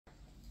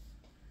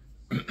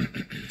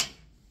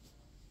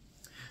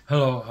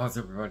Hello, how's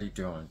everybody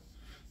doing?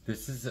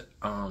 This is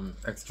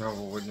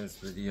Ex-jehovah Witness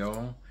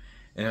video,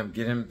 and I'm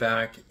getting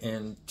back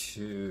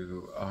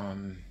into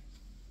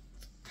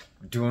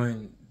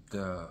doing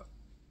the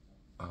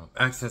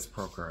Access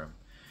program.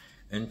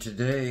 And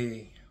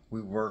today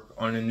we work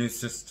on a new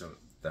system.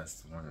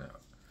 That's the one that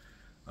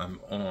I'm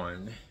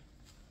on.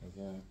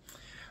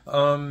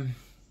 Okay.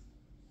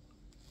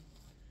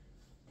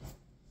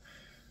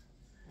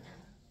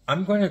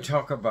 I'm going to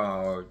talk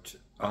about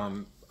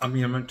I'm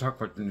going to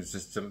talk about the new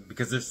system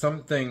because there's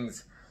some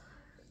things,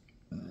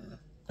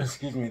 there's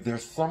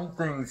some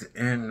things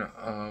in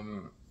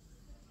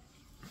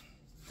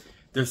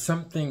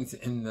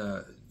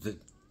the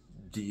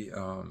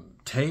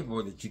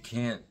table that you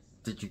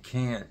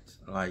can't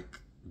like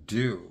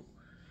do.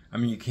 I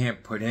mean, you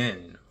can't put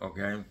in,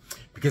 okay?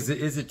 Because it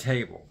is a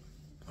table,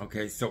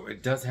 okay? So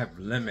it does have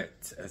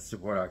limits as to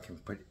what I can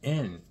put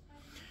in.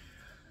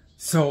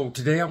 So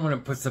today I want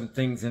to put some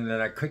things in that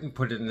I couldn't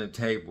put in the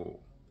table.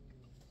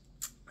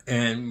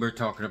 And we're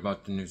talking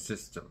about the new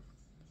system.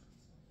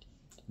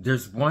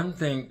 There's one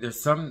thing,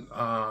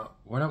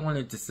 what I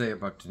wanted to say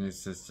about the new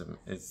system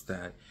is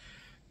that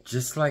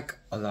just like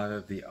a lot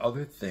of the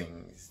other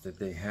things that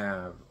they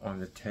have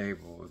on the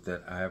table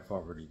that I have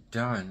already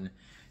done,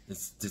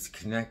 it's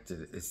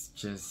disconnected. It's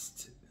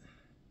just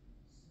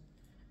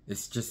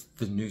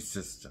the new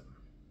system.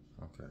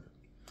 Okay.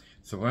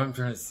 So what I'm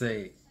trying to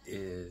say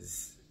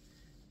is,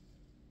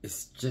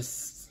 it's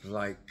just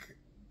like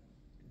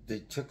they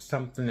took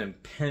something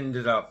and pinned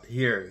it up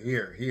here,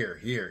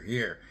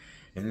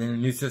 and then a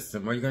new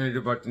system. What are you going to do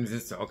about the new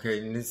system? Okay,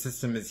 the new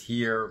system is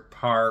here,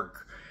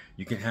 park,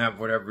 you can have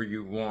whatever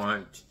you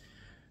want.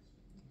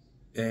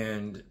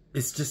 And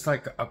it's just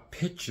like a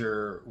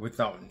picture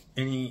without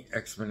any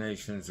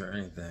explanations or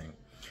anything.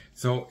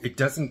 So it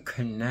doesn't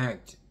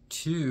connect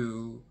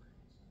to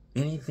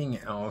anything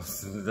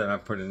else that I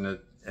put in the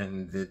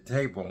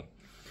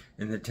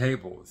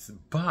tables.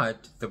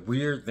 But the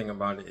weird thing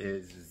about it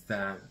is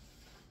that,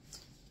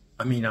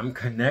 I mean, I'm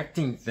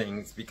connecting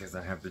things because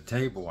I have the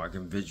table. I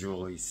can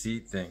visually see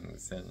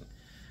things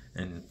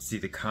and see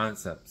the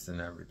concepts and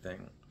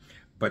everything.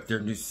 But their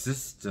new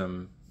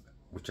system,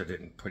 which I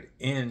didn't put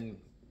in,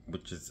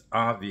 which is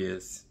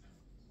obvious,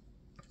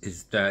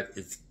 is that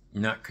it's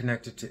not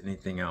connected to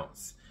anything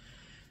else.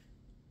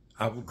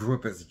 I grew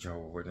up as a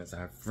Jehovah Witness. I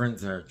have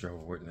friends that are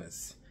Jehovah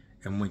Witness.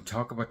 And when we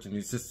talk about the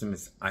new system,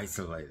 it's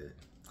isolated.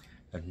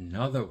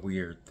 Another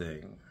weird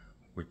thing,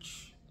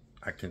 which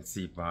I can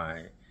see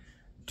by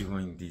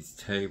doing these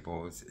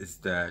tables, is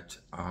that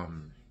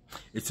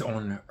it's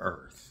on the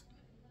earth.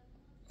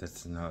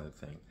 That's another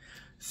thing.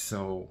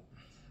 So,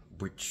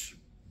 which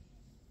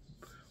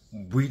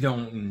we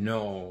don't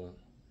know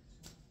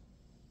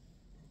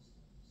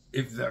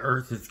if the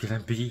earth is going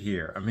to be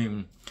here. I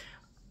mean,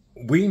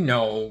 we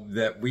know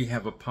that we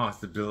have a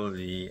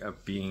possibility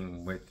of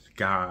being with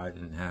God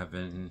in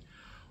heaven,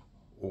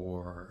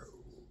 or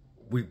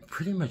we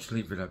pretty much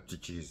leave it up to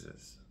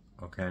Jesus,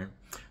 okay?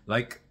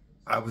 Like,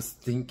 I was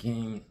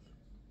thinking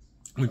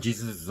when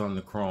Jesus was on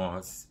the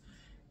cross,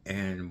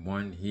 and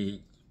one of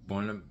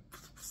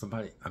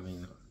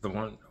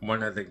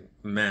the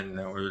men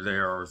that were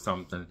there or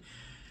something,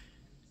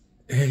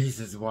 and he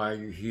says, "Why are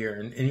you here?"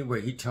 And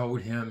anyway, he told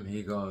him,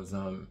 he goes,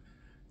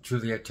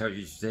 "Truly I tell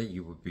you today,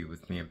 you will be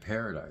with me in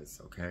paradise,"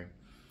 okay?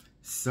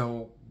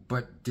 So,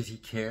 but did he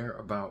care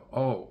about,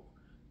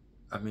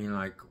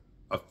 like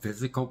a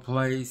physical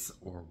place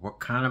or what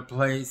kind of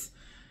place?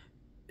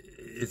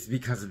 It's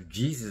because of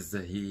Jesus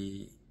that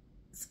he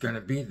is going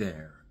to be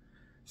there.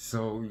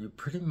 So you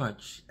pretty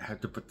much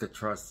have to put the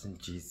trust in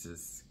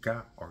Jesus,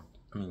 God.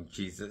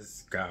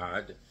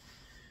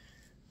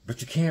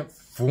 But you can't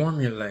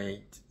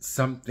formulate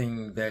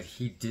something that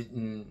he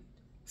didn't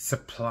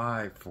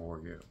supply for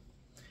you.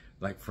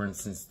 Like, for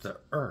instance,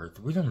 the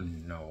earth. We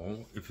don't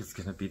know if it's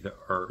going to be the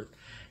earth.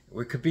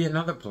 It could be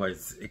another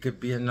place. It could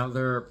be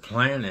another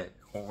planet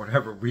or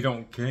whatever. We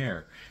don't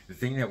care. The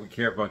thing that we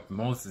care about the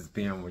most is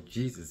being with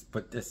Jesus.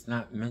 But that's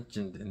not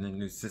mentioned in the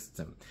new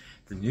system.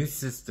 The new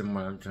system,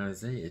 what I'm trying to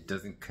say, it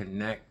doesn't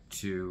connect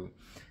to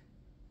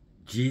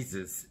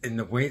Jesus. And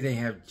the way they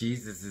have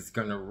Jesus is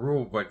going to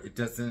rule, but it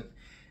doesn't,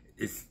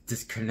 it's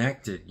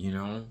disconnected, you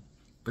know.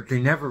 But they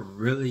never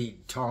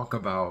really talk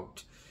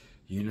about,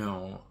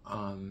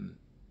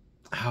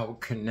 how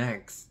it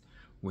connects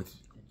with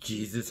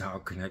Jesus, how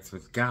it connects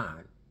with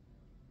God.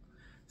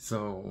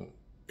 So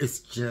it's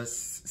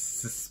just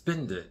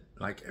suspended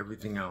like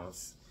everything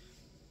else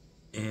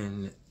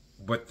in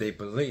what they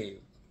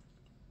believe.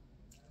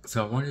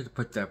 So I wanted to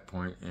put that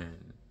point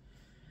in.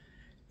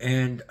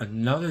 And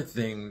another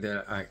thing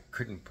that I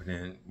couldn't put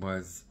in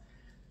was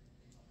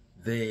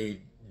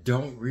they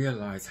don't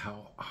realize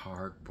how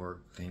hard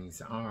work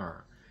things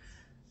are.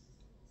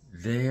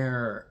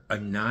 They're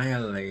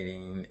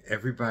annihilating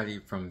everybody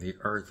from the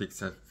earth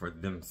except for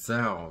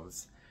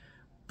themselves.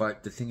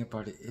 But the thing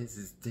about it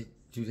is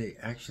do they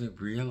actually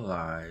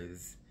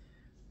realize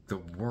the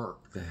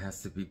work that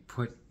has to be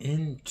put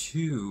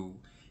into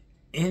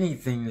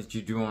anything that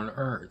you do on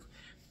earth?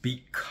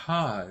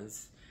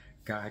 Because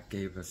God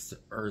gave us the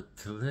earth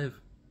to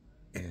live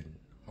in,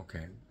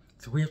 okay?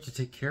 So we have to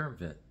take care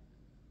of it.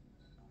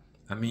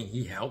 I mean,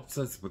 he helps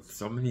us with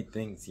so many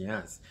things,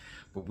 yes,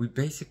 but we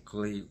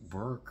basically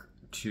work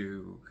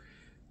to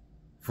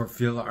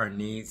fulfill our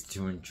needs,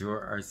 to enjoy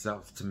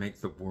ourselves, to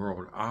make the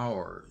world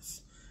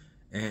ours.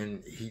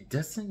 And he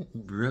doesn't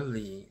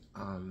really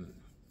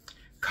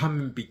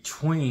come in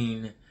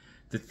between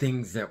the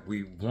things that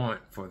we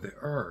want for the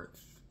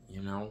earth.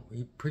 You know,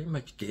 he pretty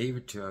much gave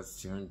it to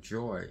us to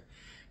enjoy,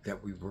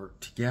 that we work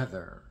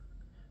together.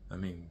 I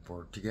mean,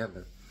 work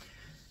together.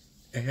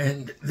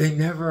 And they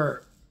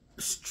never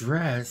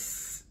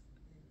stress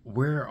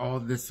where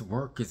all this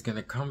work is going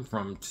to come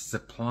from to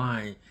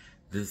supply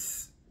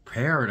this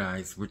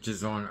paradise which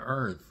is on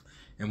earth.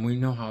 And we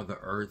know how the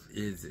earth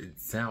is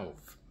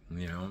itself,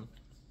 you know.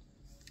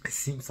 It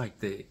seems like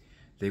they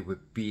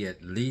would be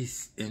at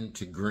least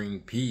into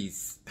green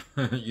peace.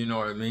 You know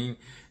what I mean?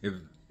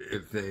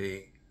 If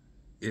they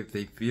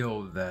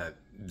feel that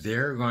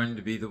they're going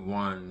to be the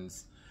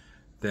ones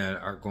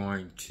that are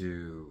going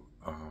to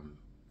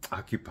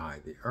occupy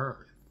the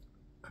earth.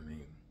 I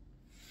mean,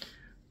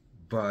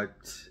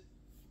 but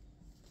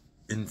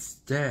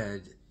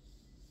instead,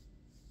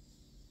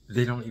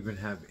 they don't even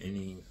have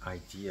any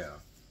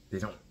idea. They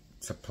don't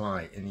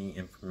supply any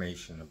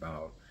information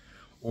about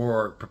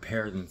or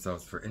prepare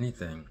themselves for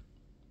anything.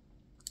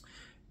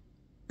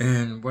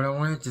 And what I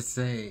wanted to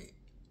say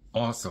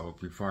also,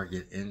 before I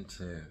get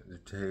into the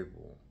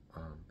table,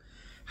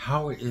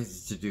 how it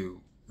is to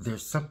do,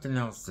 there's something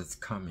else that's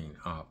coming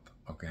up,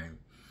 okay?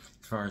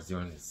 As far as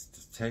doing this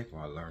table,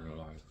 I learned a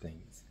lot of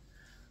things.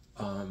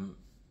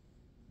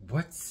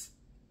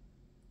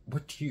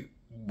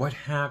 What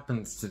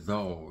happens to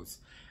those?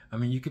 I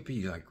mean, you could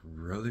be like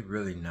really,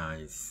 really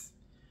nice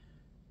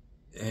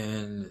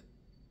and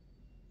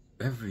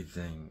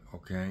everything,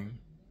 okay?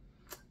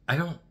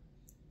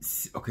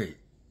 Okay,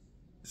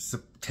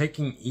 so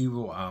taking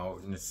evil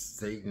out and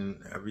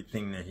Satan,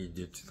 everything that he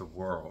did to the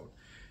world,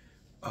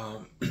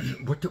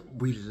 what do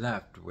we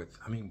left with?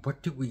 I mean,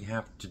 what do we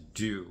have to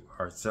do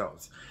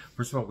ourselves?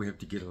 First of all, we have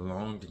to get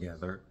along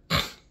together.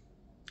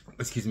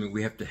 Excuse me,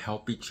 we have to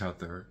help each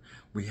other.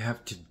 We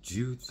have to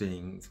do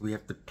things. We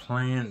have to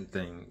plan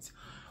things.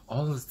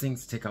 All those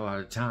things take a lot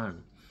of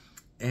time.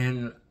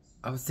 And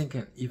I was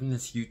thinking, even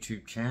this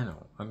YouTube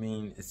channel, I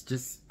mean, I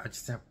just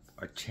have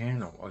a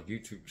channel, a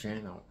YouTube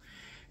channel.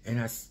 And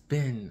I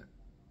spend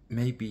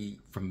maybe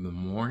from the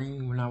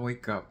morning when I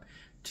wake up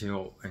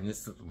till, and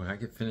this is when I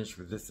get finished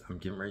with this, I'm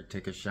getting ready to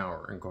take a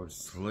shower and go to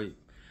sleep.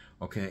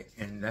 Okay,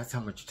 and that's how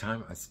much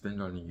time I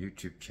spend on the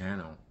YouTube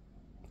channel.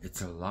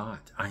 It's a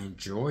lot. I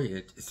enjoy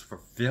it. It's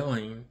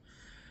fulfilling.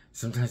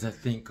 Sometimes I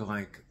think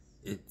like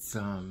it's,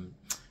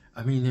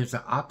 I mean, there's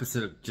the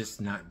opposite of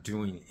just not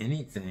doing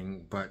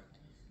anything, but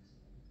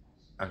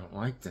I don't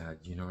like that,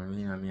 you know what I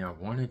mean? I mean, I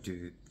want to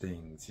do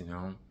things, you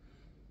know?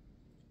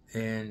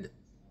 And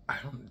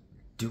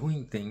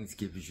doing things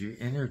gives you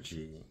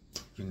energy,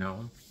 you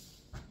know?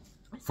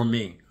 For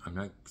me, I'm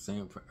not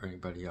saying for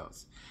anybody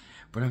else,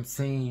 but I'm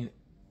saying,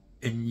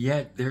 and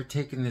yet they're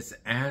taking this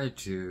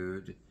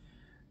attitude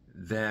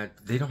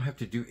that they don't have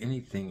to do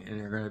anything and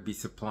they're going to be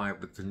supplied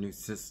with the new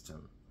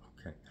system,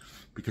 okay?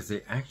 Because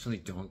they actually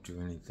don't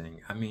do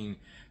anything. I mean,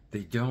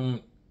 they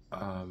don't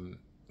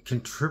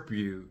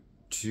contribute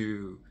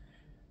to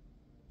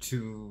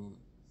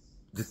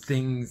the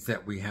things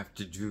that we have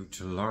to do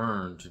to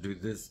learn, to do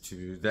this, to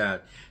do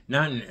that.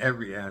 Not in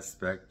every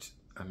aspect.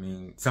 I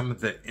mean, some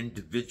of the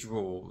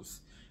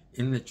individuals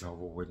in the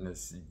Jehovah's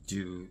Witness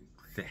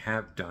they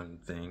have done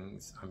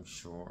things, I'm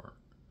sure.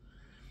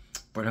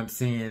 But I'm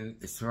saying,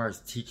 as far as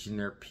teaching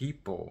their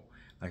people,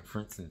 like for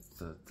instance,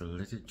 the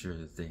literature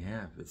that they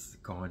have is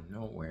gone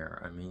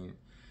nowhere. I mean,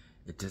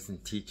 it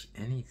doesn't teach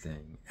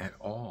anything at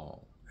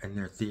all. And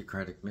their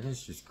theocratic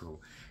ministry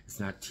school is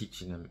not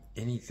teaching them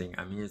anything.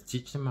 I mean, it's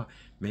teaching them,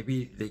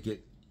 maybe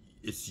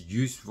it's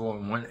useful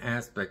in one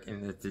aspect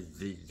in that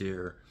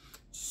they're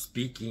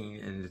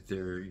speaking and that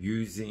they're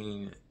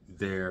using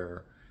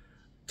their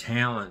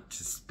talent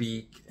to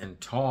speak and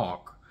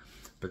talk.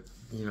 But,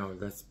 you know,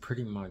 that's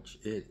pretty much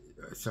it.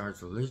 As far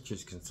as literature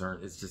is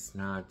concerned, it's just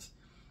not,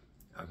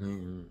 I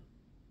mean,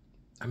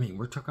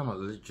 we're talking about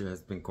literature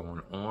that's been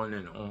going on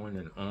and on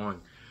and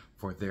on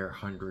for their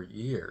 100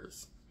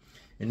 years.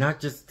 And not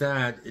just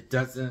that, it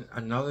doesn't,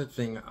 another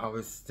thing I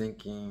was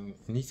thinking,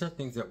 and these are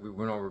things that we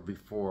went over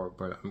before,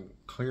 but I'm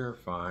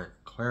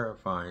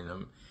clarifying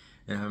them,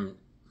 and I'm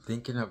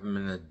thinking of them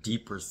in a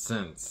deeper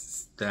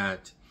sense,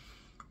 that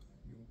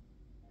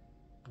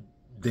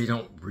they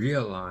don't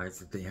realize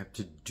that they have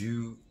to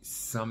do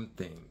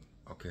something,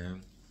 okay?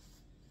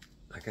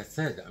 Like I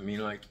said,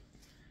 like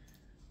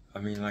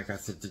I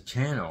said, the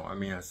channel,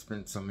 I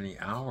spend so many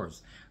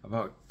hours,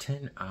 about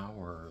 10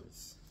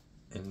 hours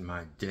in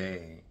my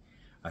day,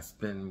 I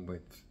spend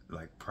with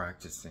like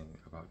practicing,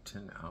 about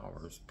 10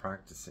 hours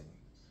practicing.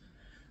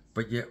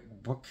 But yet,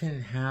 what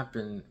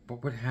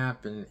would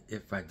happen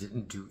if I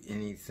didn't do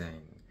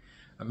anything?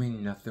 I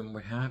mean, nothing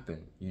would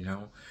happen, you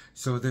know?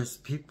 So there's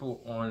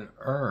people on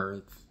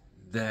earth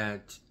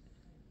that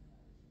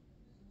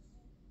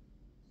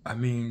I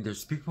mean,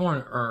 there's people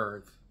on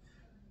earth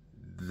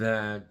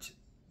that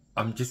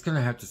I'm just going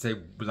to have to say,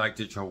 like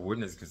the Jehovah's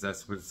Witness, because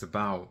that's what it's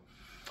about,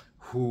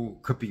 who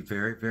could be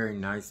very, very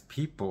nice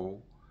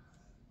people,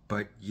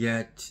 but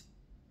yet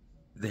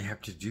they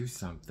have to do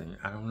something.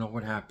 I don't know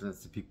what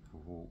happens to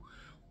people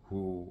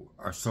who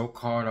are so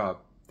caught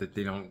up that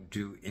they don't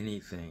do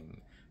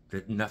anything,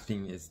 that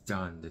nothing is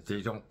done, that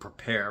they don't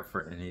prepare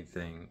for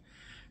anything,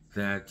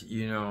 that,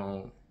 you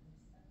know,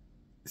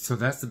 so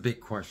that's the big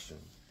question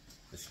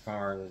as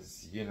far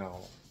as, you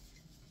know,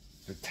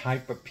 the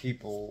type of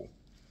people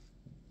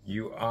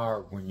you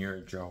are when you're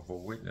a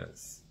Jehovah's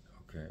Witness,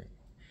 okay?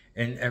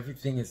 And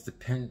everything is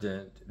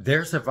dependent,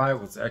 their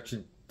survival is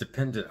actually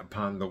dependent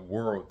upon the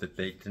world that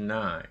they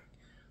deny,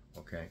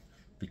 okay?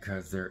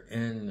 Because they're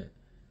in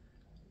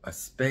a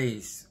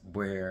space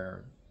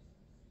where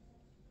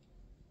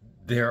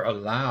they're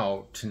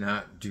allowed to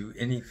not do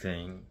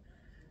anything,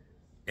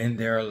 and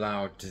they're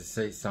allowed to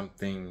say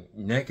something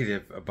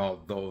negative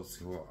about those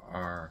who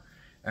are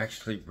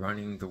actually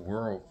running the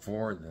world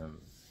for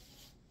them.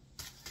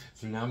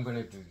 So now I'm going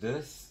to do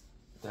this.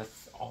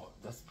 That's all.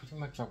 That's pretty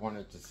much what I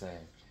wanted to say.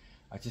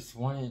 I just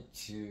wanted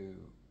to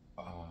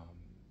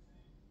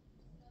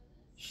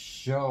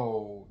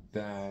show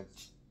that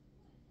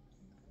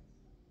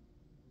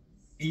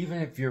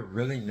even if you're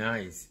really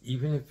nice,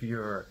 even if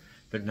you're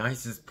the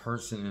nicest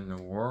person in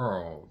the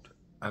world,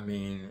 I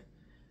mean,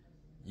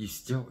 you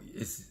still,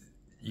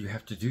 you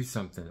have to do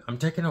something. I'm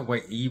taking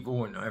away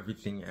evil and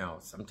everything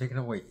else. I'm taking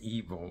away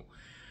evil.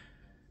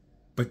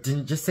 But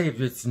then just say if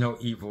it's no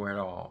evil at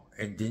all,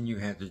 and then you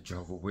have the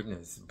Jehovah's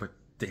Witness, but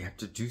they have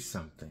to do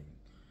something.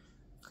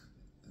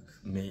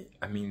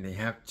 I mean, they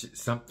have to,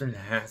 something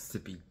has to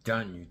be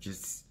done. You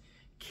just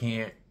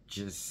can't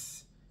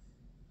just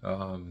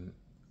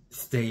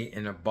stay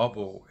in a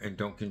bubble and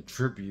don't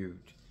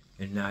contribute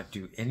and not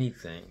do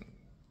anything.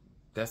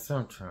 That's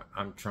what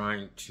I'm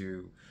trying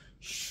to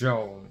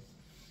show,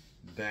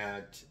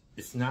 that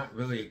it's not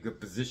really a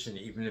good position,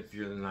 even if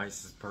you're the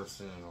nicest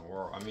person in the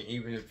world. I mean,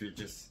 even if you're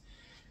just,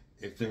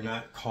 if they're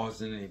not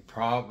causing any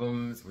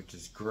problems, which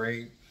is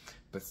great,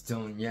 but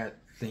still and yet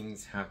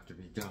things have to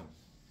be done.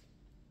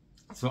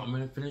 So I'm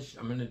going to finish,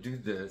 I'm going to do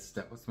this.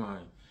 That was my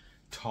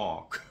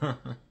talk.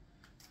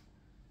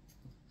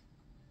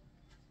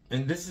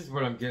 And this is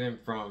what I'm getting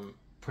from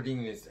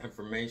putting this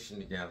information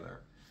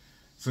together.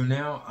 So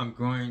now I'm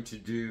going to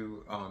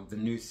do the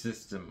new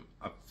system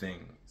of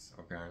things,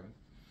 okay?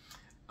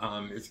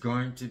 It's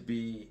going to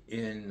be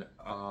in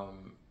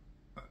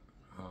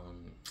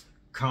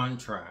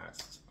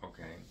contrast,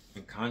 okay?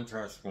 In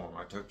contrast form.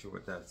 I told you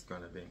what that's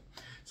going to be.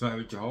 So I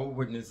have Jehovah's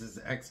Witnesses,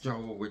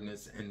 ex-Jehovah's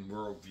Witness, and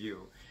worldview.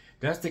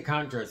 That's the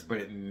contrast, but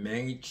it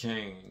may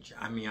change.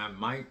 I mean, I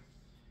might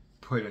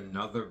put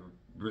another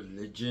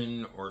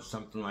religion or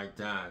something like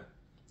that.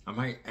 I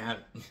might add,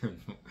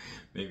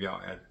 maybe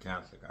I'll add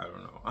Catholic, I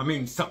don't know. I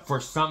mean, for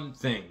some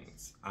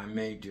things, I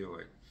may do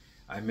it.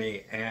 I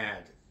may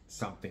add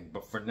something,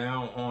 but for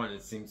now on,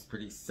 it seems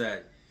pretty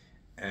set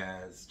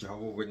as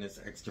Jehovah's Witness,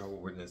 ex-Jehovah's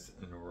Witness,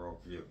 and the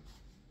worldview.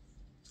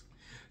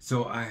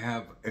 So I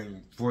have,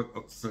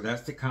 so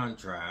that's the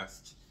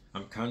contrast.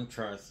 I'm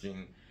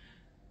contrasting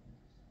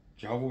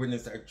Jehovah's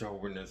Witness,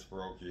 ex-Jehovah's Witness,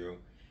 worldview,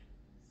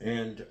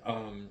 and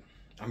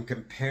I'm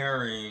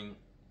comparing.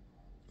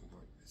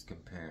 Let's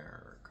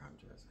compare,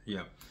 contrast.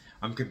 Yeah,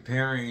 I'm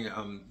comparing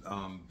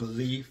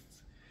belief,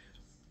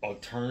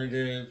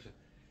 alternative,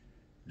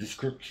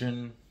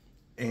 description,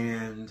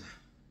 and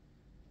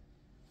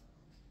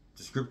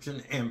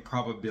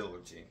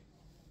probability.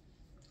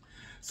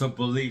 So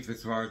belief,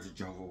 as far as the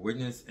Jehovah's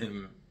Witness,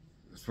 and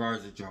as far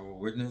as the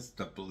Jehovah's Witness,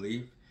 the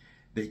belief,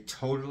 they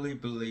totally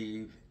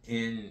believe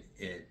in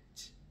it.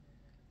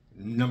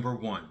 Number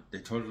one, they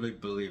totally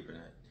believe in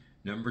it.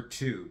 Number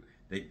two,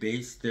 they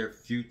base their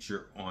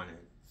future on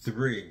it.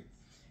 3,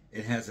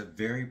 it has a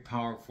very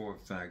powerful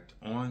effect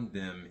on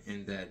them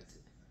in that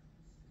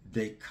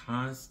they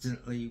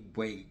constantly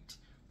wait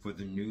for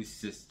the new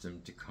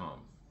system to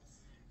come.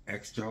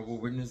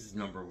 Ex-Jehovah's Witnesses,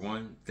 number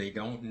 1, they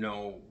don't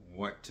know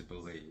what to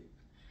believe.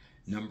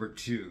 Number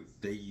 2,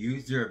 they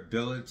use their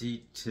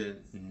ability to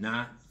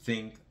not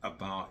think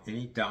about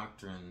any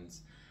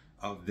doctrines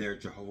of their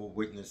Jehovah's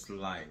Witness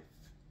life,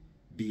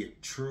 be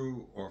it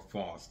true or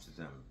false to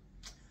them.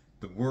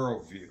 The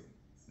worldview,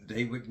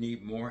 they would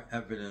need more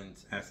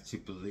evidence as to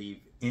believe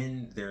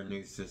in their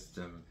new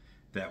system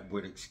that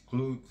would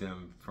exclude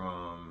them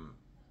from,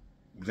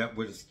 let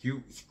me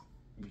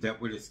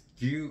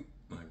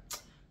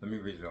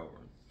read it over.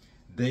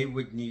 They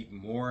would need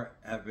more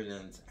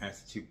evidence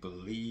as to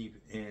believe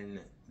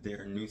in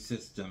their new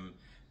system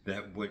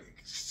that would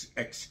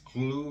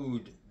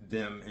exclude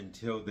them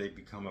until they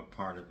become a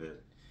part of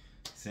it.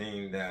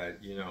 Saying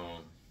that, you know,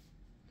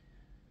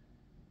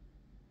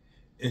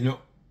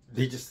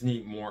 they just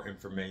need more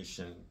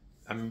information.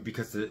 I mean,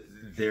 because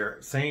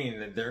they're saying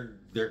that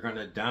they're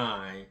gonna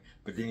die,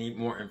 but they need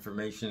more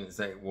information to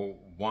say, well,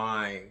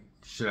 why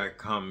should I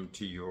come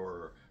to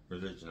your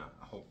religion?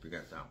 I hope you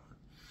got that one.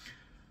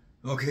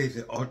 Okay,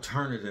 the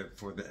alternative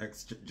for the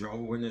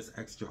ex-Jehovah Witness,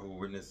 ex-Jehovah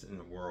Witness in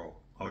the world.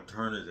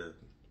 Alternative.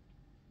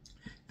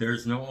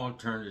 There's no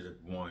alternative.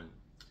 1.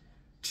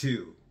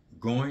 2.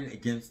 Going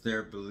against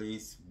their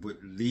beliefs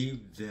would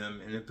leave them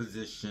in a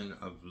position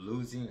of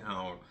losing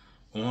out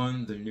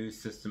on the new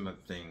system of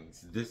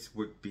things. This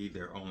would be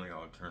their only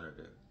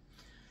alternative.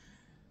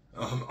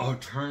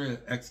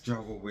 Alternative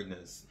ex-Jehovah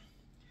Witness.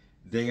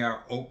 They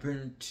are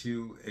open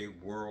to a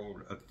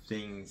world of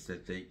things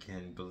that they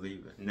can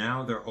believe in.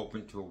 Now they're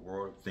open to a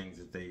world of things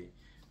that they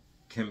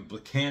can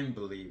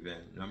believe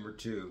in. Number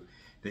 2,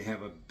 they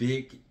have a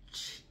big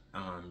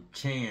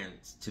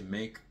chance to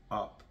make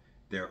up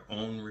their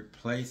own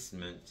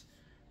replacement,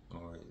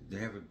 or they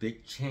have a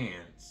big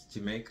chance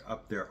to make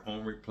up their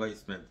own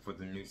replacement for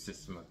the new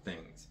system of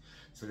things.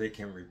 So they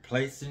can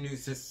replace the new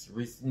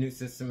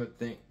system of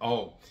things.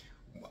 Oh,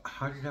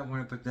 how did I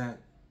want to put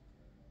that?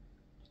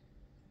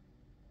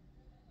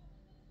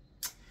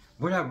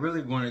 What I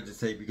really wanted to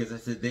say, because I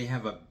said they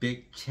have a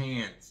big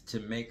chance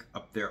to make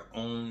up their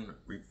own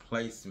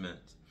replacement.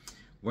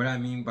 What I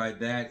mean by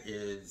that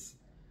is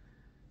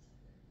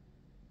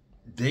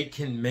they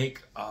can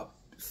make up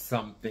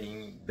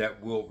something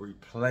that will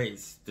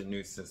replace the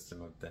new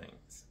system of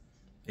things.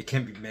 It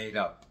can be made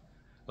up.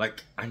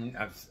 Like,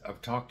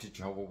 I've talked to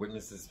Jehovah's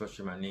Witnesses,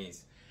 especially my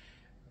niece.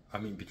 I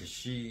mean, because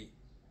she,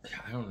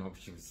 I don't know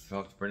if she was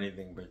felt for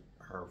anything, but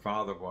her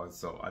father was,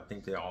 so I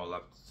think they all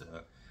left,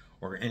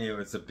 or anyway,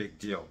 it's a big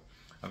deal.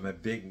 A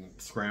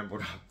big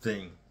scrambled up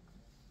thing.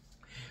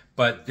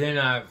 But then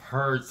I've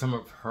heard some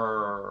of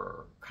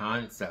her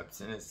concepts,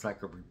 and it's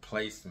like a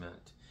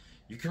replacement.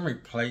 You can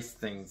replace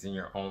things in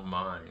your own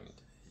mind.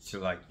 So,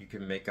 like, you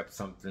can make up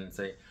something and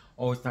say,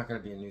 oh, it's not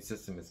going to be a new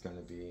system, it's going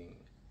to be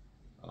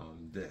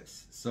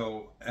this.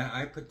 So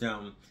I put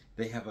down,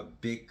 they have a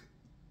big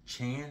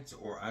chance,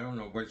 or I don't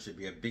know what it should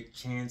be, a big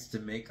chance to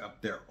make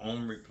up their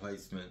own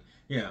replacement,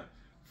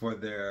 for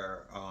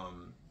their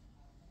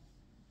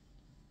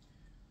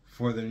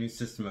for the new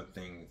system of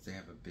things. They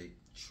have a big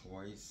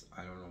choice.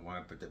 I don't know why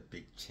I put that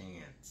big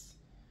chance.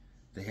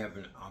 They have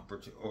an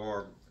opportunity,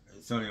 or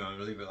so anyway, I'm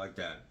gonna leave it like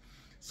that.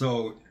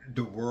 So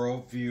the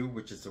worldview,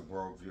 which is the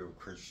worldview of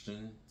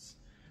Christians,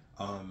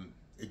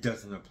 it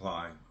doesn't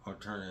apply.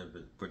 Alternative,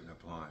 it wouldn't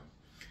apply.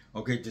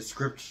 Okay,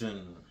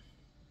 description.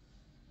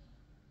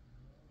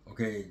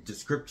 Okay,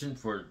 description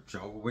for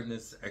Jehovah's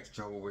Witness,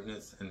 ex-Jehovah's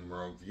Witness, and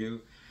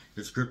worldview.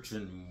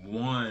 Description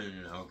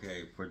 1,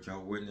 okay, for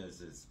Jehovah's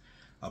Witnesses.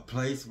 A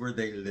place where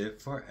they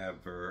live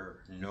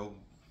forever. No.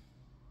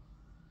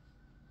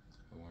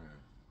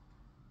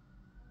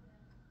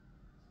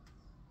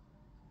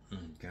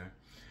 Okay.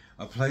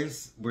 A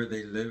place where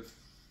they live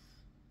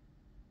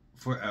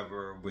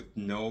forever with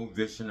no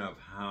vision of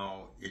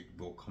how it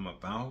will come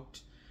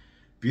about.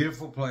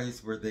 Beautiful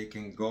place where they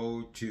can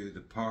go to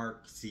the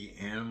park, see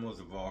animals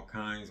of all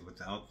kinds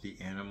without the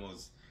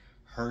animals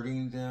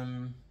hurting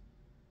them.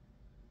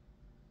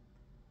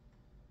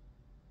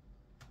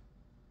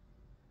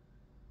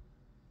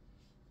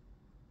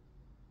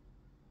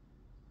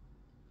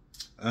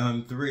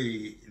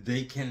 Three,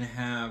 they can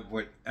have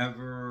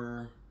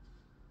whatever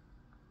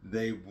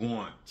they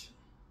want.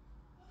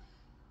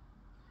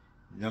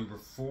 Number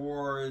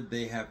 4,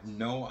 they have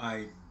no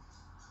idea.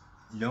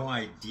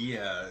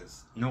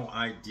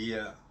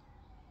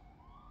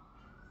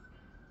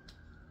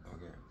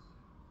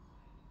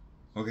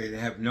 Okay, they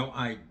have no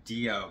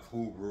idea of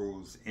who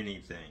rules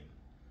anything.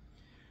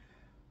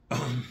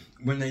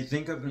 When they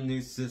think of a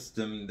new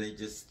system, they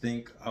just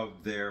think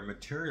of their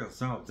material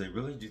selves. They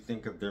really do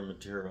think of their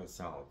material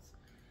selves,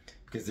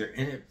 because they're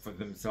in it for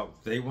themselves.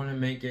 They want to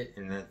make it,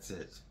 and that's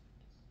it.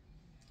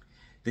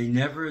 They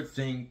never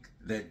think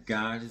that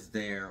God is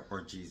there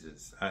or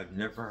Jesus. I've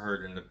never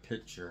heard in a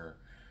picture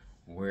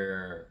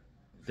where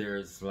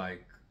there's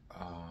like,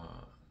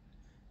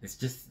 it's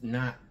just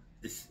not,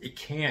 it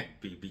can't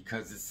be,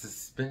 because it's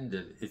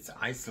suspended, it's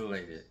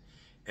isolated.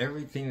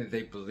 Everything that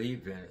they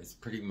believe in is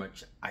pretty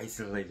much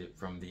isolated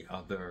from the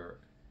other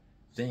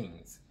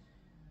things.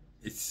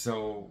 It's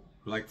so,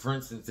 like, for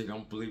instance, they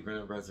don't believe in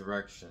a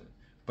resurrection,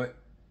 but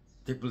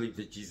they believe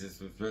that Jesus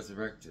was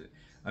resurrected.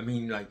 I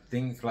mean, like,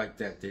 things like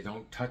that, they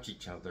don't touch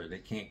each other, they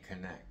can't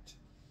connect.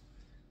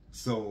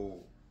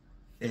 So,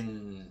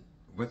 in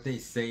what they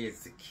say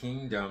is the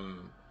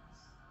kingdom,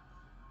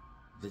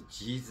 that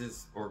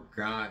Jesus or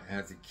God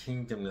has a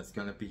kingdom that's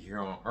going to be here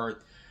on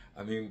earth.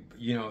 I mean,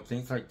 you know,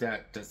 things like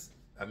that.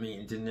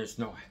 Then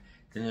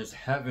there's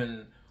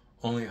heaven,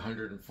 only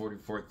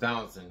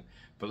 144,000.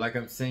 But like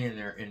I'm saying,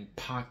 they're in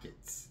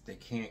pockets. They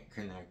can't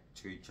connect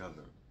to each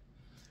other.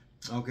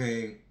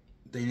 Okay,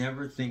 they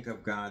never think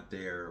of God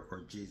there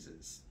or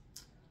Jesus.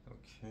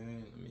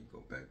 Okay, let me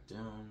go back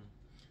down.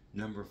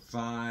 Number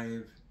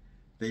 5,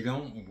 they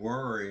don't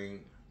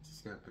worry.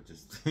 Just gotta put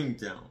this thing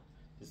down.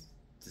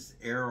 This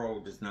arrow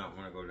does not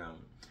want to go down.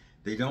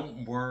 They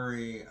don't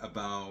worry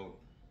about.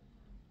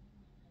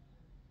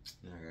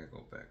 Now I gotta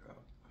go back up.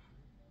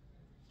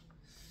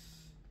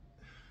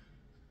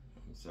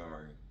 I'm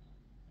sorry.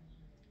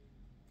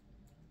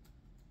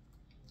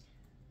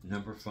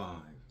 Number 5.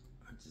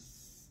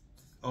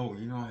 Oh,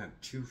 you know, I have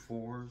 2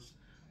 4s.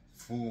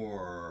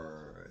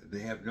 4. They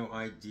have no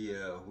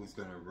idea who's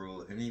going to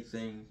rule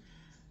anything.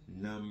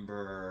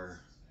 Number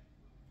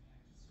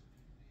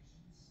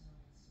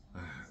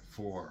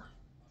 4.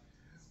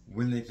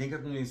 When they think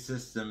of the new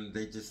system,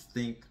 they just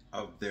think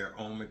of their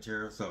own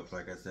material self.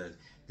 Like I said,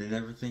 they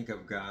never think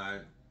of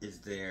God is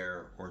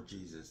there or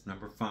Jesus.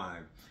 Number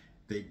 5.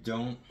 They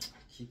don't. I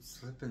keep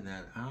slipping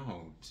that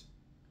out.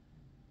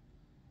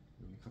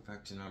 Let me go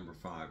back to number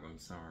 5. I'm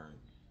sorry.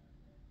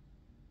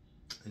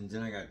 And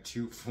then I got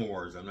 2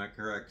 4s. I'm not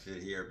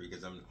corrected here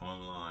because I'm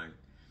online.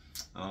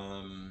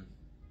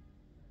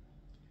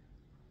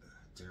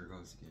 There it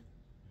goes again.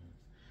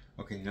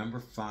 Okay,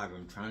 number 5.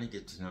 I'm trying to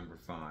get to number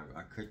 5.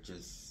 I could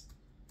just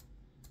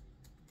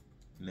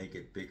make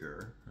it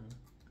bigger.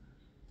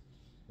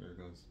 There it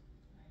goes.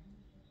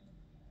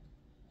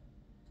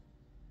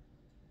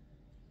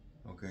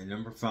 Okay,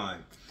 number 5.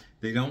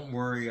 They don't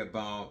worry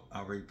about, I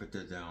already put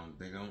that down.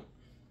 They don't,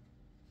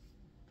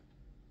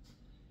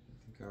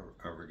 I think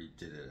I already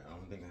did it. I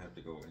don't think I have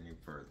to go any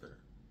further.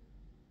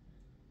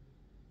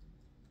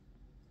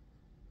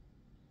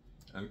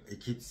 It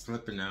keeps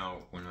slipping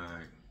out when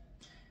I,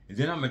 and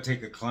then I'm going to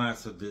take a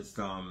class of this,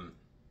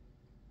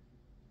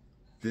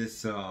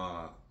 this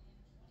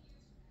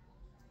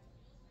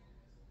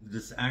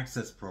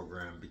access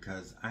program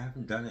because I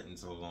haven't done it in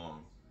so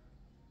long.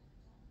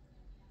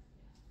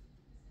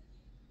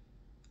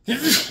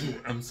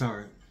 I'm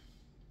sorry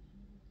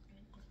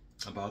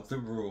about the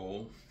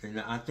rule, and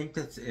I think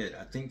that's it.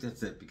 I think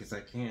that's it because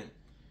I can't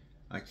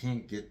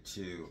get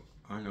to.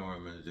 I know what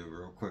I'm gonna do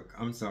real quick.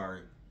 I'm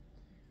sorry.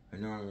 I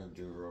know what I'm gonna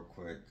do real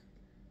quick.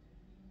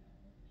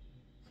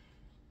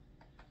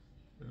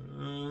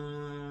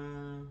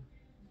 I'm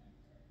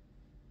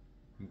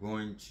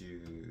going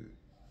to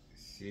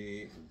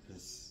see if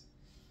this.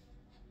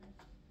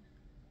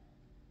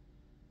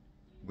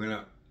 I'm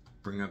gonna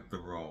bring up the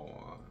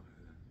roll.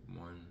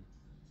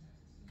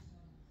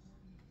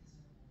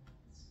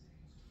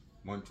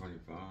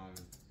 125.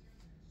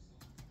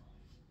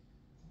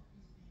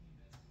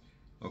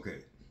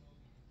 Okay.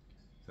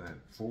 So I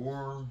have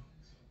 4.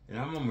 And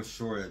I'm almost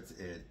sure that's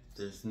it.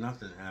 There's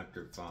nothing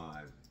after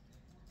 5.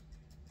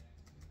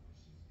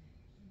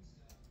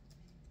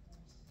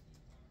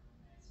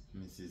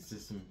 Let me see.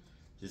 System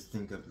just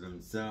think of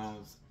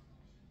themselves.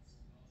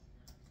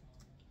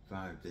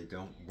 5. They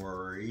don't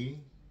worry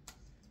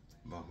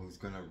about who's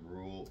gonna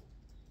rule.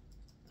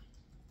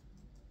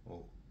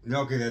 Oh,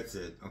 okay, that's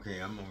it. Okay,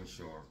 I'm almost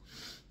sure.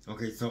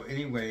 Okay, so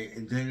anyway,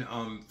 and then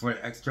for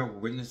the ex-jehovah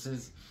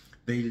witnesses,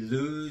 they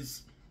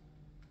lose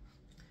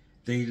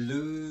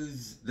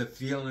the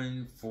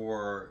feeling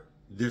for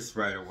this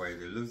right away.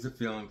 They lose the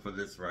feeling for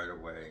this right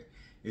away.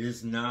 It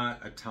is not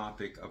a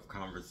topic of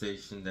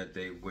conversation that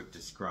they would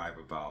describe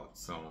about.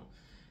 So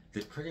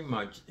they pretty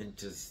much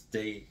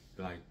interstate,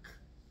 like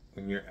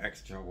when you're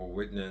ex-jehovah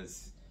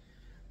witness.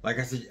 Like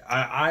I said,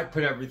 I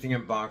put everything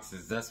in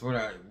boxes. That's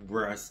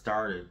where I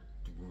started,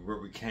 where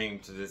we came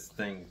to this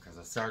thing, because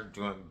I started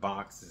doing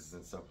boxes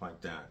and stuff like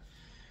that.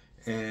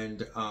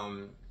 And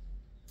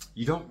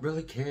you don't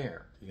really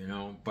care, you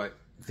know. But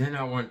then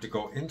I wanted to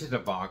go into the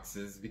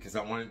boxes because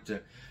I wanted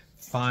to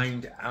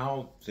find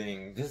out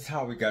things. This is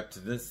how we got to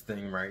this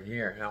thing right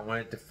here. And I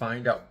wanted to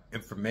find out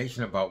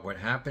information about what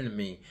happened to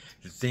me,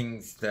 the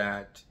things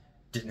that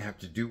didn't have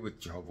to do with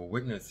Jehovah's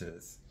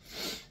Witnesses.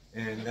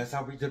 And that's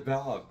how we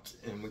developed,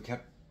 and we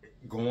kept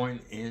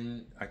going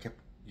in. I kept,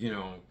 you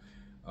know,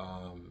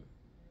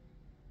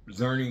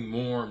 learning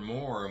more and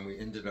more, and we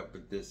ended up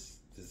with this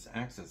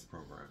access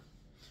program.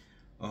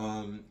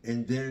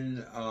 And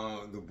then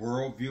the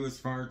worldview, as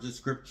far as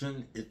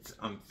description, it's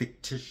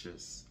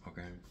fictitious.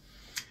 Okay,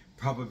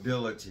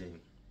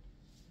 probability.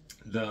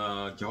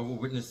 The Jehovah's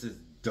Witnesses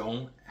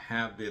don't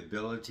have the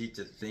ability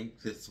to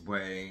think this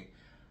way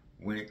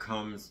when it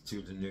comes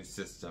to the new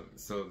system.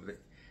 So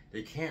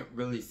they can't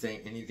really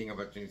say anything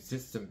about the new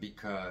system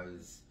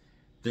because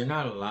they're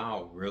not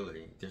allowed,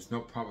 really. There's no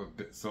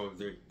probability, so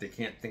they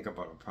can't think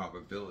about a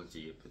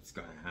probability if it's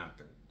going to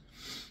happen.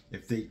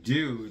 If they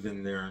do,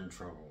 then they're in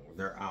trouble.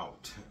 They're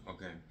out,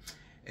 okay?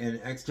 And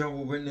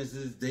ex-Jehovah's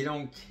Witnesses, they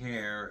don't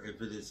care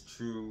if it is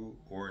true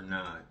or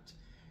not.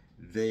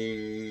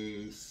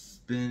 They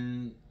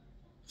spend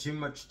too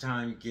much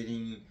time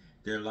getting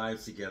their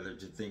lives together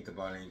to think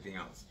about anything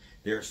else.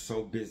 They're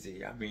so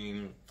busy. I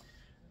mean,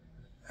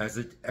 as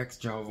an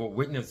ex-Jehovah's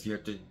Witness, you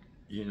have to,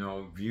 you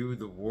know, view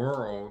the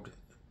world.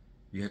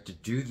 You have to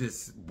do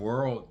this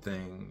world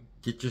thing,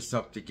 get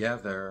yourself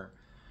together,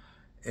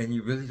 and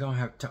you really don't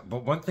have time.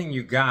 But one thing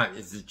you got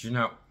is that you're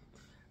not,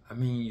 I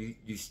mean,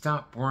 you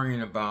stop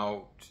worrying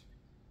about,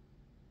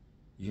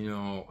 you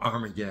know,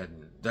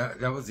 Armageddon.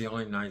 That was the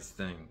only nice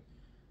thing.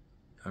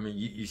 I mean,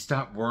 you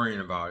stop worrying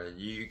about it.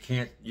 You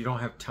don't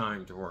have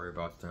time to worry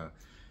about the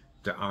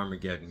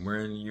Armageddon.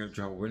 When you're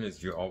Jehovah's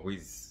Witness, you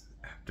always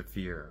have to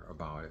fear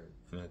about it,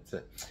 and that's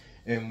it.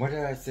 And what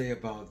did I say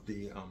about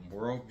the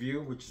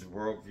worldview, which is the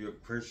worldview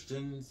of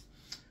Christians?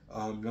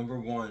 Number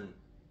 1,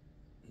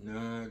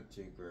 not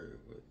to agree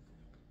with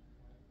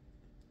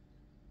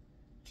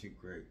too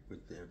great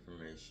with the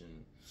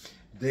information.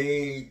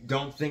 They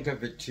don't think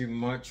of it too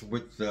much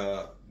with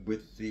the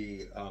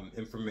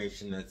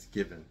information that's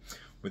given.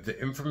 With the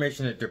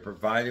information that they're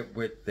provided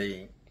with,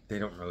 they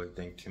don't really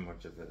think too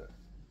much of it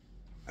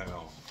at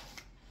all.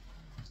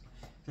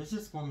 There's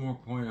just one more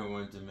point I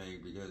wanted to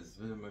make, because it's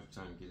been much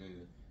time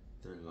getting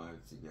their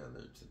lives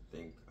together to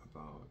think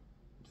about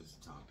this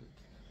topic.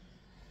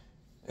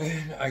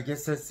 And I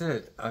guess that's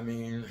it. I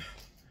mean,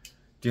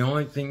 the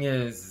only thing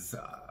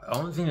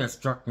that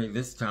struck me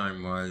this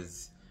time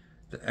was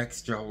the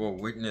ex-Jehovah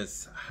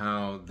Witness,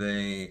 how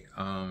they're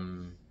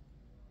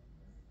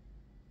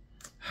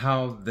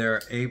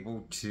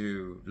able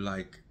to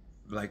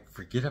like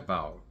forget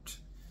about,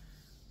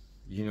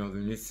 you know, the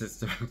new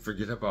system,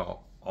 forget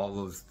about all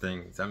those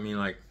things. I mean,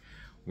 like,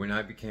 when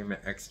I became an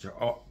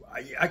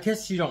I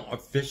guess you don't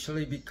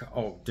officially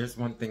become, there's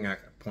one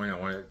point I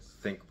wanted to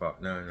think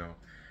about,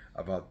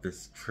 about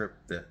this trip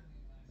that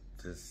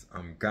this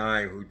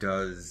guy who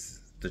does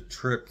the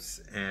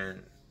trips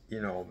and, you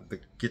know, the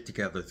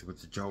get-togethers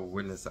with the Jehovah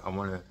Witness. I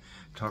want to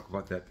talk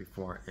about that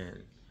before I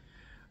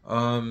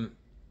end.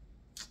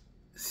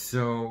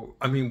 So,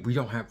 I mean, we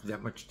don't have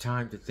that much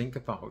time to think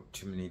about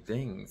too many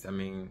things. I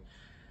mean,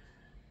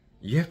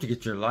 you have to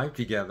get your life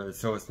together,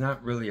 so it's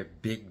not really a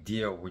big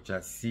deal, which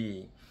I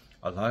see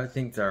a lot of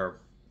things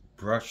are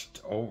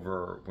brushed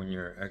over when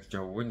you're an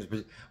ex-Jehovah Witness.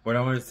 But what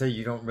I want to say,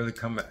 you don't really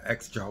become an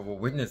ex-Jehovah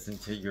Witness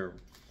until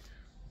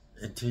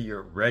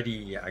you're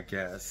ready, I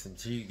guess,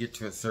 until you get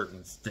to a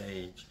certain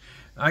stage.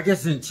 I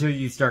guess until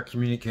you start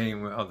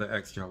communicating with other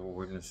ex-Jehovah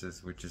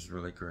Witnesses, which is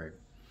really great.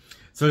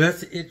 So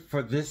that's it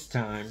for this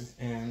time,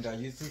 and I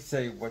usually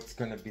say what's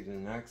going to be the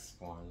next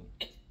one.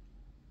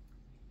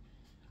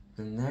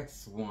 The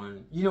next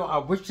one, you know, I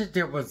wish that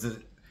there was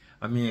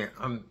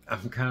I'm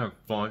kind of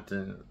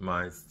flaunting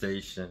my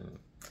station,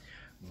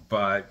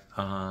 but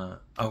I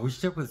wish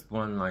there was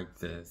one like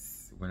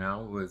this when I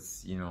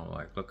was, you know,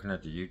 like looking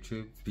at the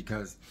YouTube,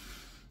 because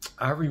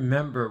I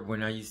remember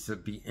when I used to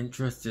be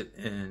interested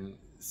in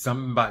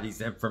somebody's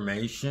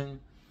information,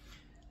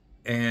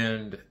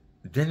 and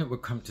then it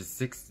would come to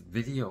 6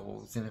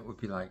 videos and it would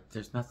be like,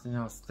 there's nothing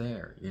else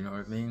there, you know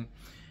what I mean?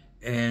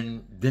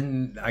 And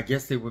then I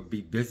guess they would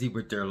be busy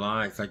with their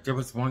lives. Like, there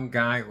was one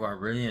guy who I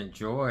really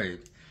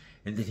enjoyed,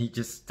 and then he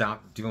just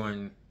stopped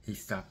doing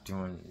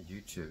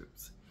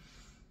YouTubes.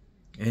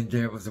 And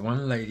there was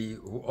one lady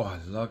who, I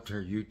loved her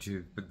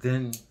YouTube, but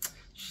then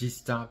she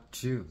stopped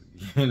too,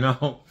 you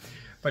know?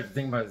 But the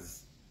thing about it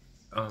is,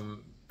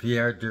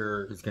 Pierre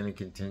Dur is going to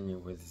continue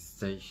with his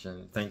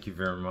station. Thank you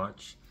very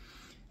much.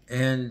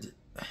 And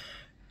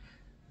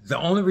the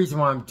only reason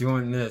why I'm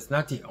doing this,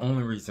 not the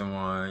only reason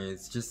why,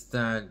 it's just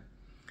that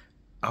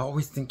I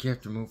always think you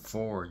have to move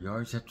forward. You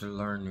always have to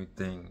learn new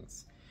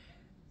things.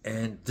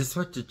 And this is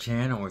what the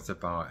channel is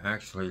about,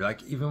 actually.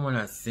 Like, even when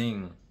I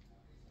sing,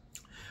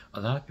 a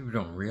lot of people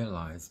don't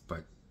realize,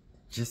 but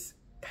just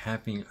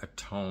having a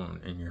tone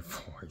in your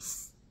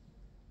voice,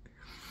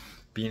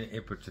 being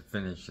able to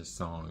finish a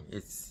song,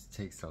 it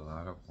takes a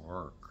lot of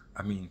work.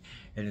 I mean,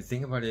 and the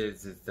thing about it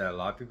is that a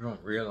lot of people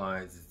don't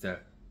realize is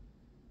that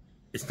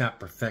it's not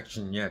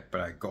perfection yet, but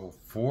I go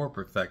for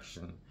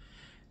perfection,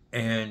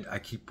 and I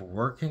keep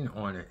working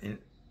on it. And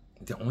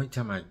the only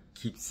time I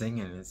keep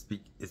singing is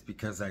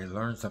because I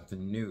learn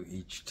something new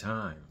each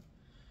time.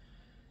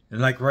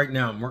 And like right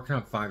now, I'm working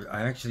on 5.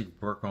 I actually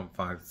work on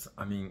 5.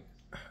 I mean,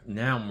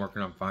 now I'm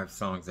working on 5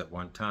 songs at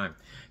one time.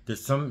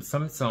 There's some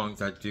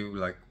songs I do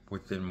like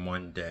within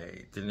one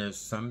day. Then there's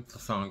some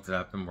songs that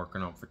I've been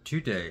working on for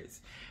 2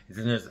 days. And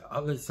then there's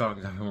other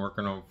songs I've been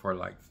working on for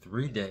like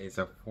 3 days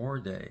or 4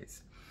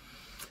 days.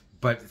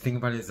 But the thing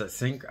about it is I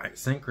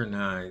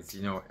synchronize,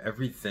 you know,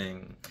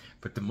 everything.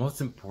 But the most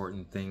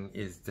important thing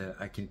is that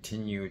I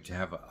continue to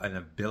have an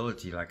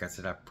ability. Like I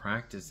said, I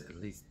practice at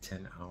least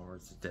 10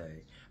 hours a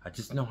day. I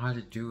just know how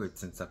to do it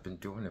since I've been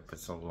doing it for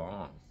so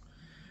long,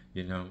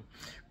 you know.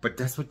 But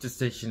that's what the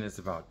station is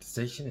about. The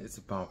station is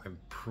about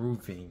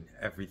improving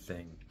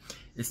everything.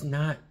 It's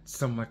not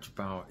so much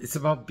about, it's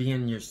about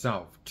being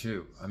yourself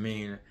too. I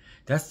mean,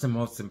 that's the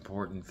most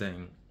important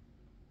thing.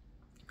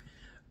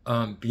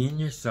 Being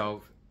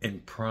yourself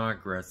and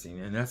progressing,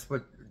 and that's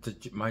what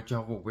my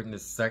Jehovah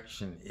Witness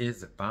section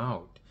is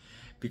about.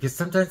 Because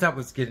sometimes I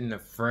was getting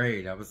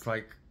afraid. I was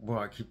like, well,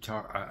 I keep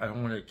talking.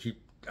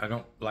 I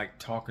don't like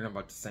talking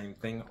about the same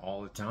thing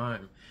all the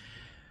time.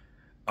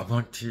 I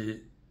want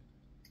to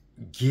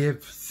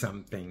give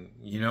something,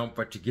 you know.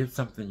 But to give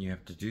something, you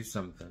have to do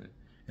something.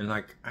 And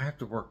like, I have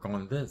to work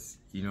on this.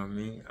 You know what I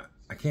mean?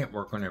 I can't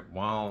work on it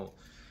while.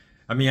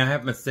 I mean, I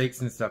have mistakes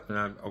and stuff, and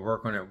I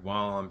work on it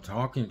while I'm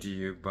talking to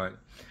you, but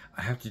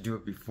I have to do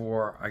it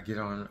before I get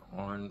on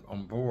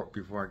board,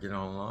 before I get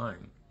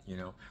online, you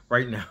know.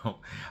 Right now,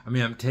 I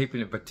mean, I'm taping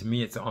it, but to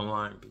me it's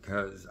online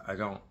because I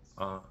don't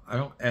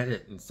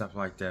edit and stuff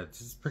like that.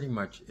 This is pretty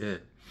much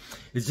it.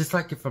 It's just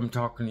like if I'm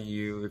talking to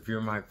you, if you're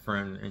my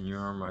friend and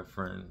you're my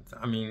friend.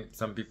 I mean,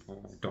 some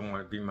people don't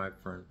want to be my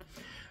friend,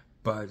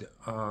 but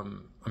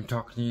I'm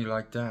talking to you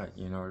like that,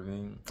 you know what I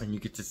mean? And you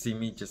get to see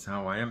me just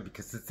how I am,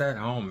 because it's at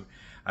home.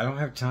 I don't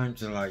have time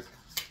to like,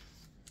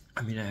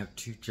 I mean, I have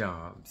 2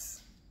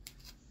 jobs.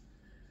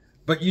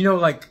 But you know,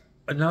 like,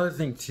 another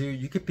thing too,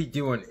 you could be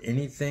doing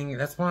anything.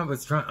 That's why the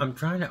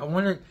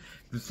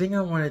thing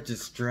I wanted to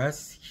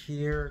stress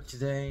here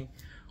today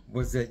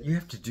was that you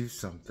have to do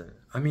something.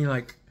 I mean,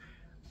 like,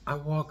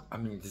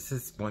 this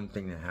is one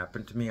thing that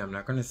happened to me. I'm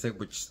not going to say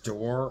which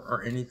store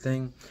or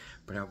anything,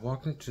 but I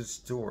walked into a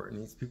store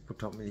and these people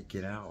told me to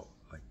get out.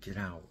 Like, get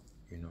out.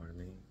 You know what I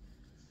mean?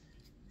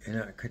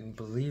 And I couldn't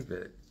believe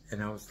it.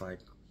 And I was like,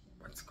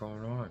 what's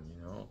going on,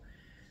 you know?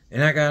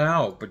 And I got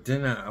out, but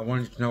then I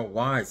wanted to know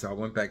why, so I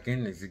went back in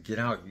and they said, get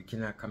out. You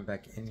cannot come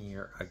back in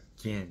here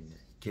again.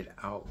 Get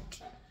out.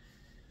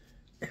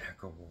 And I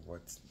go, well,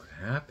 what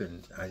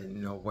happened? I didn't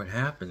know what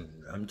happened.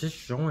 I'm just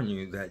showing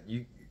you that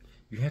you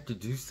have to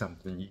do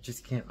something. You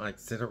just can't, like,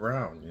 sit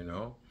around, you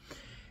know?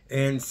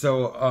 And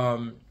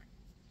so,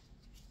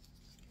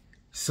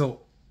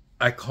 so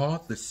I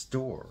called the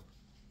store.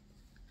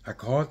 I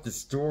called the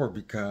store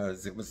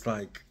because it was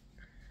like,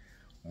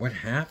 what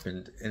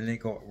happened? And they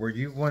go, were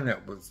you one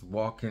that was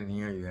walking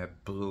here? You have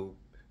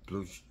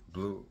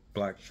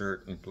black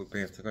shirt and blue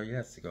pants. I go,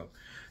 yes. They go,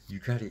 you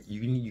got it.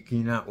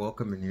 You're not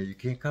welcome in here. You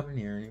can't come in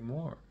here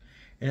anymore.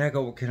 And I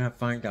go, well, can I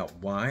find out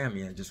why? I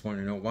mean, I just want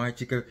to know why.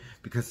 She goes,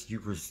 because you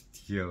were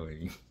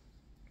stealing.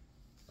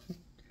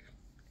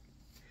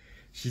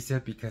 She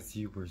said, because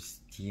you were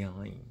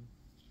stealing.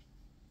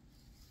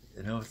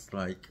 And I was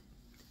like,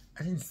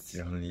 I didn't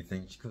steal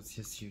anything. She goes,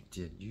 yes, you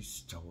did. You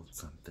stole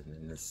something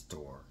in the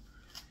store.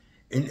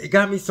 And it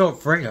got me so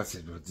afraid. I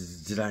said, well,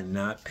 did I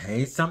not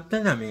pay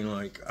something? I mean,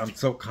 like, I'm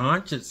so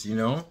conscious, you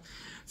know?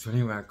 So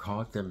anyway, I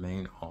called their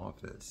main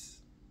office.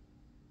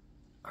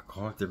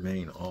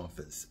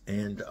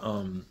 And,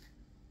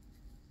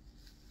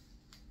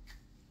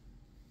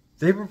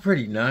 they were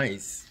pretty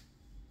nice.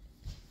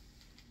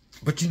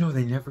 But, you know,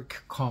 they never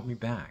called me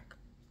back.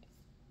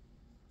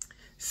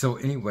 So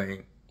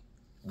anyway,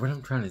 what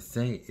I'm trying to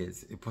say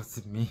is, it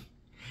wasn't me.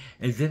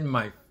 And then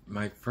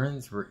my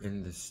friends were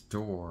in the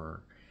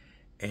store,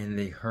 and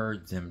they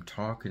heard them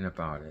talking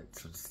about it.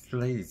 So this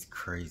lady's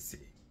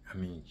crazy. I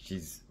mean,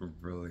 she's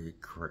really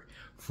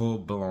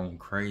full-blown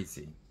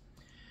crazy.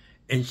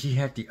 And she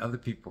had the other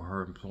people,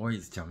 her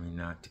employees, tell me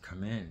not to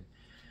come in.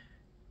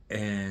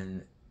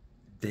 And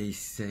they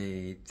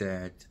say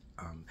that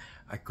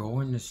I go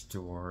in the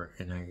store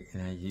and I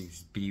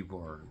use B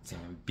words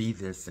and be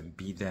this and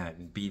be that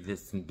and be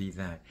this and be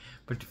that.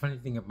 But the funny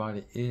thing about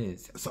it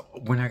is, so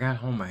when I got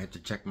home, I had to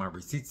check my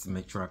receipts to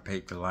make sure I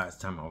paid the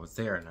last time I was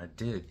there, and I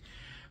did.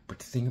 But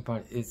the thing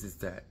about it is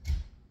that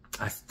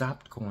I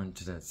stopped going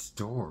to that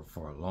store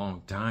for a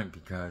long time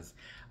because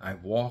I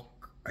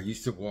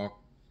used to walk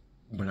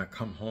when I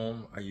come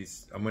home.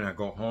 When I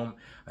go home,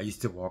 I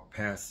used to walk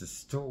past the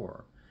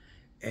store.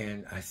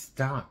 And I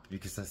stopped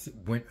because I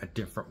went a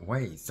different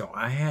way. So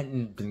I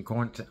hadn't been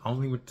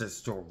only went to the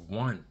store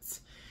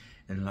once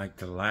in like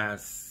the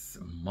last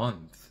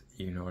month,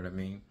 you know what I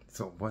mean?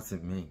 So it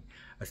wasn't me.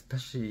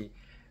 Especially,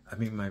 I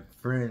mean, my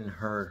friend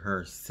heard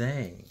her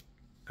say,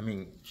 I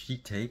mean, she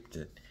taped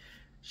it.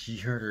 She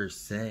heard her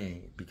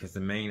say, because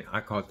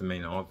I called the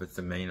main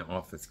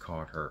office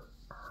called her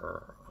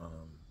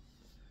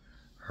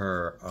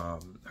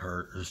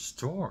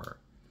store.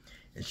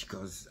 And she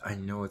goes, I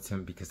know it's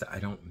him because I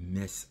don't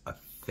miss a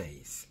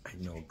face. I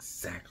know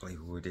exactly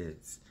who it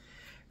is.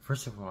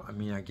 First of all, I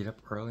mean, I get up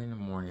early in the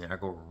morning. I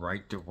go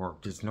right to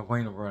work. There's no way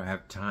in the world I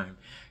have time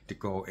to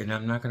go. And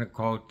I'm not going to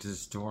go to the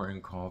store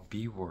and call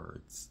B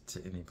words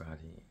to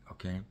anybody,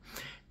 okay?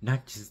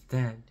 Not just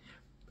that.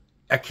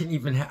 I can't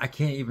even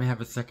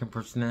have a second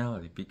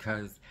personality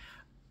because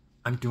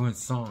I'm doing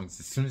songs.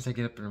 As soon as I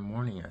get up in the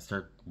morning, I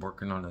start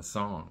working on a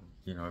song.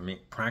 You know what I mean?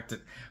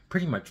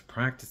 Pretty much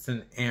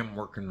practicing and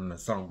working on a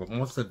song, but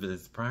most of it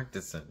is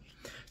practicing.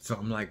 So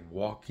I'm like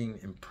walking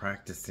and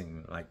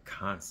practicing like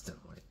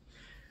constantly.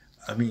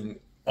 I mean,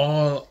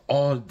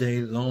 all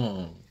day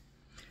long.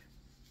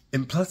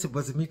 And plus it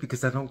wasn't me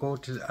because I don't go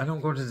to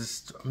the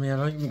store. I mean, I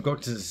don't even go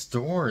to the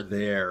store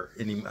there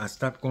anymore. I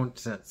stopped going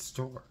to that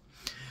store.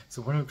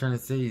 So what I'm trying to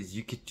say is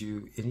you could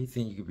do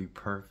anything. You could be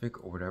perfect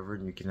or whatever,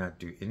 and you cannot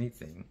do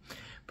anything.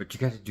 But you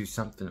got to do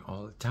something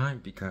all the time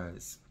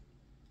because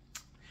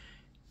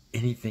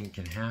anything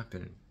can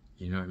happen.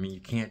 You know what I mean? You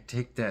can't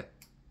take that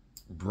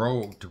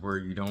road to where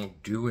you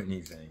don't do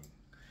anything.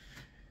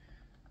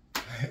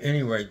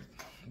 Anyway,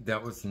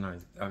 that was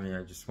nice. I mean,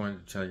 I just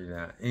wanted to tell you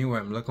that. Anyway,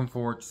 I'm looking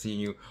forward to seeing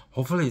you.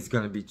 Hopefully it's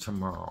going to be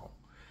tomorrow.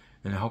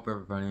 And I hope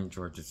everybody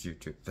enjoyed this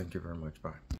YouTube. Thank you very much. Bye.